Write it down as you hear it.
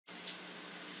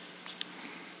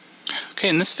Okay,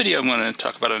 in this video I'm going to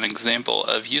talk about an example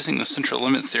of using the Central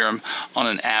Limit Theorem on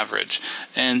an average.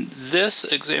 And this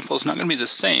example is not going to be the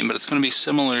same, but it's going to be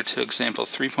similar to example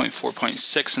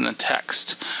 3.4.6 in the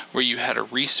text, where you had a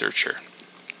researcher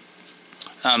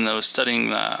that was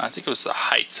studying I think it was the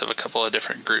heights of a couple of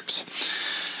different groups.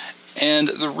 And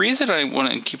the reason I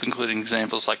want to keep including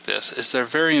examples like this is they're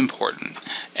very important,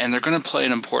 and they're going to play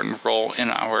an important role in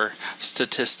our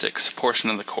statistics portion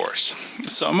of the course.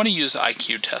 So I'm going to use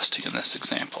IQ testing in this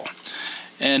example.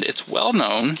 And it's well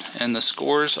known, and the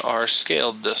scores are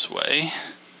scaled this way,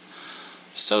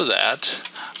 so that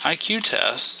IQ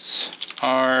tests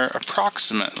are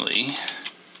approximately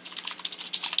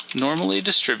normally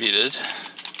distributed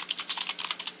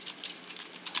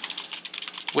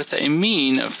with a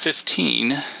mean of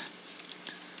 15,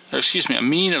 or excuse me, a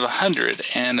mean of 100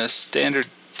 and a standard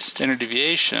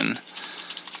deviation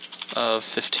of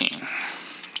 15.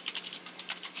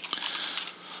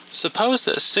 Suppose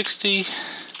that 60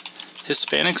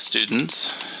 Hispanic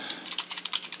students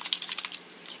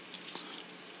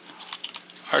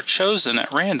are chosen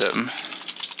at random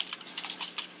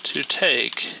to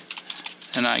take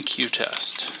an IQ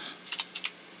test.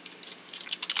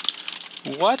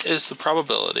 What is the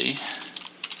probability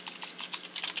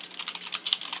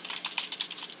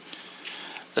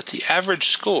that the average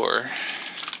score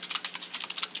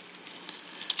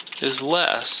is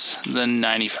less than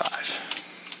 95?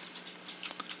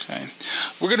 Okay,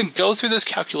 we're going to go through this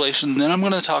calculation, then I'm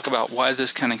going to talk about why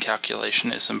this kind of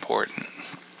calculation is important.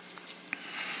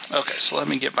 Okay, so let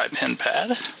me get my pen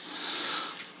pad.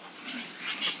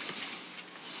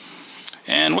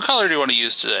 And what color do you want to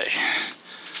use today?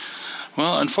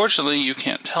 Well, unfortunately, you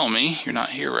can't tell me. You're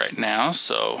not here right now,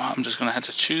 so I'm just going to have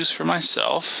to choose for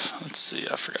myself. Let's see,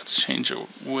 I forgot to change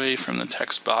away from the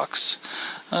text box.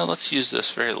 Let's use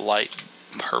this very light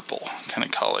purple kind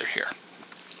of color here.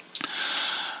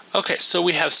 Okay, so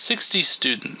we have 60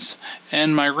 students,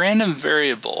 and my random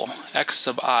variable, x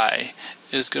sub I,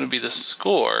 is going to be the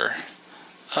score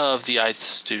of the ith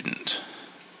student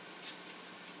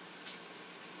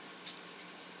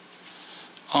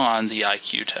on the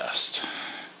IQ test.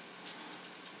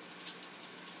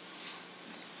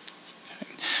 Okay.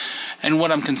 And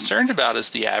what I'm concerned about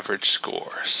is the average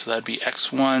score. So that'd be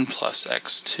x1 plus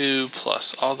x2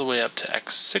 plus all the way up to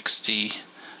x60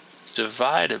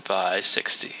 divided by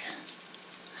 60.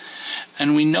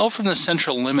 And we know from the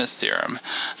Central Limit Theorem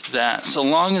that so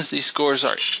long as these scores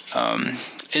are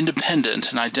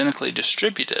independent and identically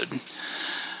distributed,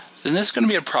 then this is going to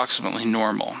be approximately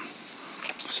normal,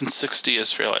 since 60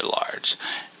 is fairly large.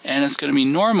 And it's going to be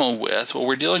normal with, well,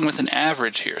 we're dealing with an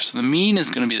average here, so the mean is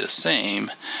going to be the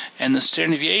same, and the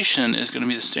standard deviation is going to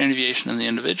be the standard deviation of the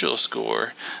individual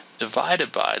score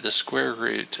divided by the square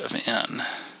root of n.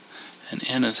 And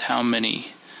n is how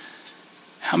many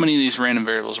of these random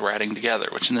variables we're adding together,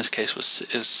 which in this case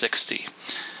is 60.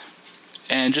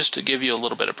 And just to give you a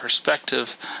little bit of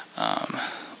perspective,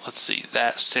 let's see,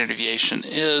 that standard deviation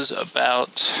is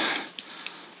about,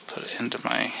 put it into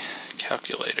my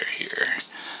calculator here,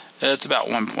 it's about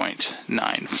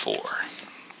 1.94.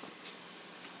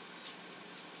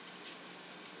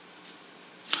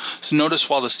 So notice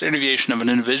while the standard deviation of an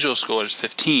individual score is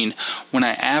 15, when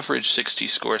I average 60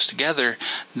 scores together,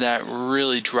 that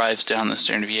really drives down the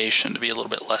standard deviation to be a little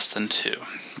bit less than 2.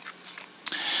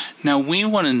 Now we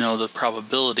want to know the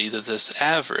probability that this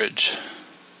average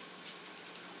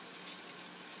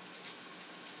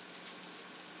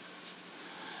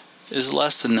is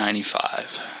less than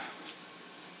 95.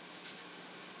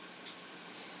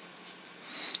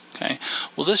 Okay,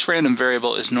 well, this random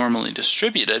variable is normally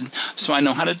distributed, so I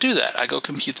know how to do that. I go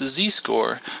compute the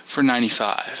z-score for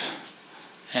 95,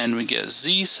 and we get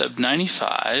z sub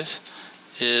 95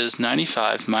 is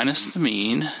 95 minus the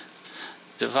mean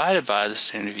divided by the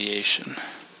standard deviation.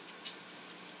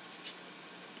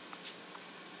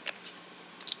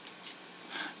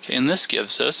 Okay, and this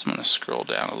gives us, I'm going to scroll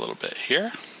down a little bit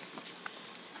here,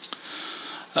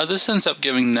 this ends up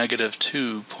giving negative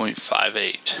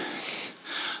 2.58.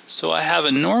 So I have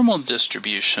a normal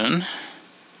distribution.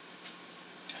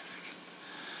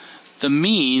 The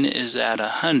mean is at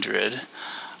 100.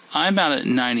 I'm out at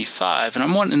 95, and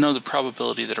I'm wanting to know the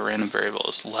probability that a random variable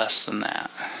is less than that.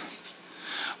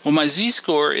 Well, my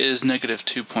z-score is negative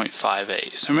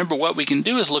 2.58. So remember, what we can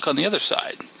do is look on the other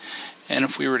side. And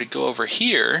if we were to go over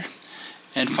here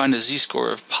and find a z-score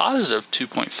of positive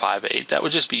 2.58, that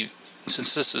would just be,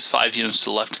 since this is 5 units to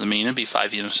the left of the mean, it'd be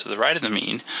 5 units to the right of the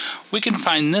mean. We can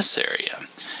find this area.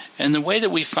 And the way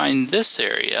that we find this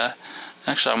area,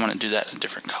 actually I want to do that in a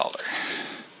different color.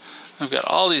 I've got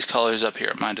all these colors up here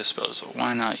at my disposal.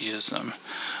 Why not use them?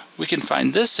 We can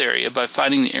find this area by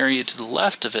finding the area to the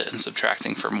left of it and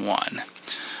subtracting from 1.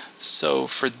 So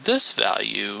for this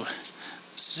value,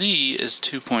 z is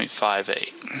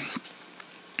 2.58.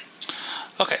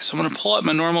 Okay, so I'm going to pull up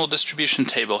my normal distribution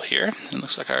table here. It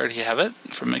looks like I already have it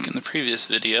from making the previous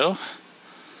video.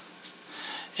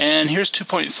 And here's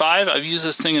 2.5. I've used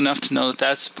this thing enough to know that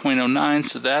that's 0.09,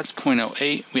 so that's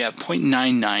 0.08. We have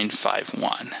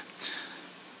 0.9951.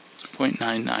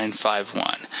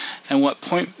 0.9951. And what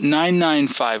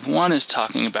 0.9951 is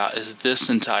talking about is this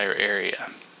entire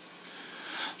area.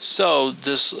 So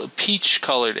this peach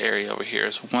colored area over here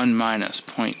is 1 minus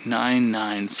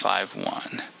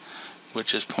 0.9951,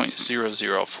 which is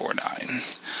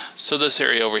 0.0049. So this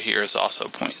area over here is also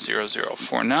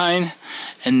 0.0049,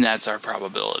 and that's our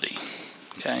probability.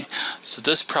 Okay, so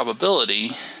this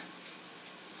probability,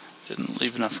 didn't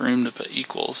leave enough room to put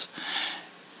equals,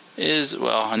 is,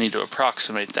 well, I need to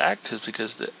approximate that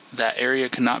because that area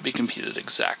cannot be computed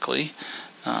exactly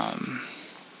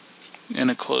in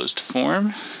a closed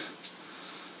form.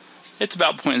 It's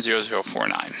about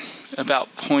 0.0049,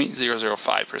 about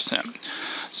 0.005%.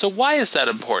 So why is that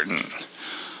important?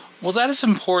 Well, that is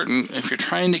important if you're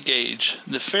trying to gauge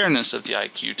the fairness of the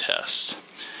IQ test.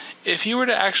 If you were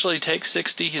to actually take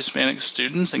 60 Hispanic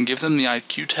students and give them the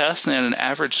IQ test and they had an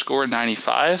average score of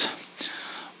 95,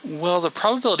 well, the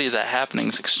probability of that happening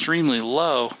is extremely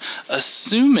low,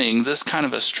 assuming this kind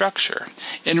of a structure.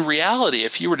 In reality,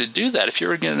 if you were to do that, if you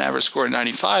were to get an average score of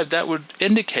 95, that would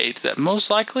indicate that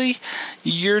most likely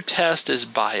your test is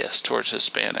biased towards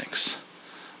Hispanics.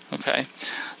 Okay,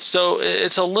 so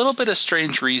it's a little bit of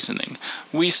strange reasoning.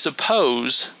 We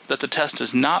suppose that the test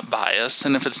is not biased,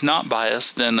 and if it's not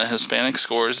biased, then the Hispanic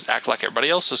scores act like everybody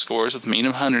else's scores with a mean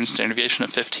of 100 and standard deviation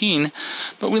of 15.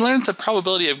 But we learned that the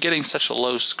probability of getting such a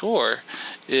low score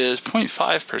is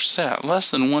 0.5%,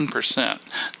 less than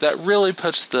 1%. That really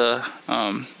puts the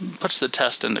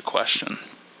test into question.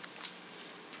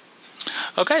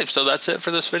 Okay, so that's it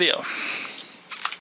for this video.